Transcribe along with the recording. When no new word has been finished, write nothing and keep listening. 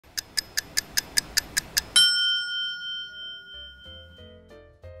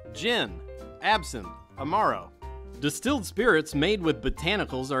Gin, Absinthe, Amaro. Distilled spirits made with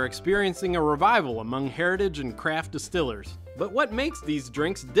botanicals are experiencing a revival among heritage and craft distillers. But what makes these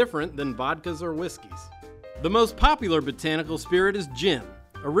drinks different than vodkas or whiskeys? The most popular botanical spirit is gin.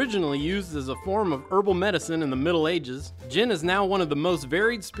 Originally used as a form of herbal medicine in the Middle Ages, gin is now one of the most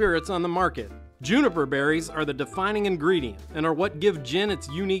varied spirits on the market. Juniper berries are the defining ingredient and are what give gin its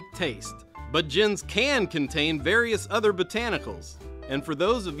unique taste. But gins can contain various other botanicals. And for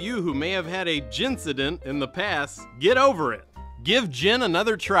those of you who may have had a gincident in the past, get over it. Give gin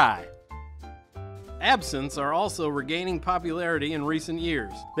another try. Absinthes are also regaining popularity in recent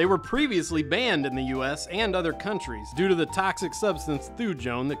years. They were previously banned in the US and other countries due to the toxic substance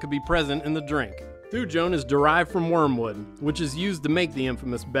thujone that could be present in the drink. Thujone is derived from wormwood, which is used to make the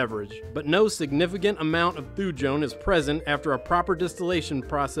infamous beverage, but no significant amount of thujone is present after a proper distillation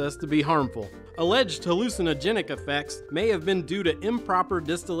process to be harmful. Alleged hallucinogenic effects may have been due to improper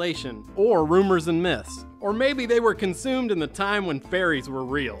distillation, or rumors and myths. Or maybe they were consumed in the time when fairies were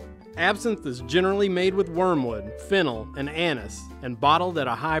real. Absinthe is generally made with wormwood, fennel, and anise, and bottled at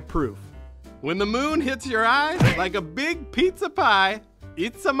a high proof. When the moon hits your eyes like a big pizza pie,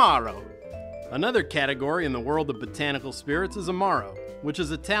 it's Amaro. Another category in the world of botanical spirits is Amaro, which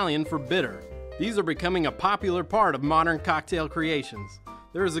is Italian for bitter. These are becoming a popular part of modern cocktail creations.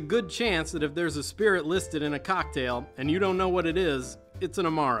 There is a good chance that if there's a spirit listed in a cocktail and you don't know what it is, it's an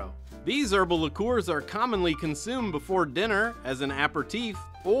Amaro. These herbal liqueurs are commonly consumed before dinner as an aperitif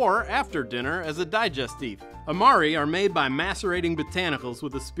or after dinner as a digestif. Amari are made by macerating botanicals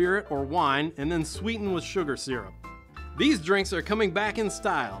with a spirit or wine and then sweetened with sugar syrup. These drinks are coming back in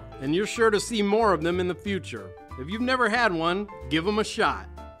style, and you're sure to see more of them in the future. If you've never had one, give them a shot,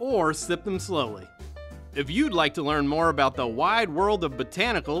 or sip them slowly. If you'd like to learn more about the wide world of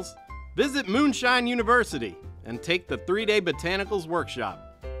botanicals, visit Moonshine University and take the 3-day Botanicals Workshop.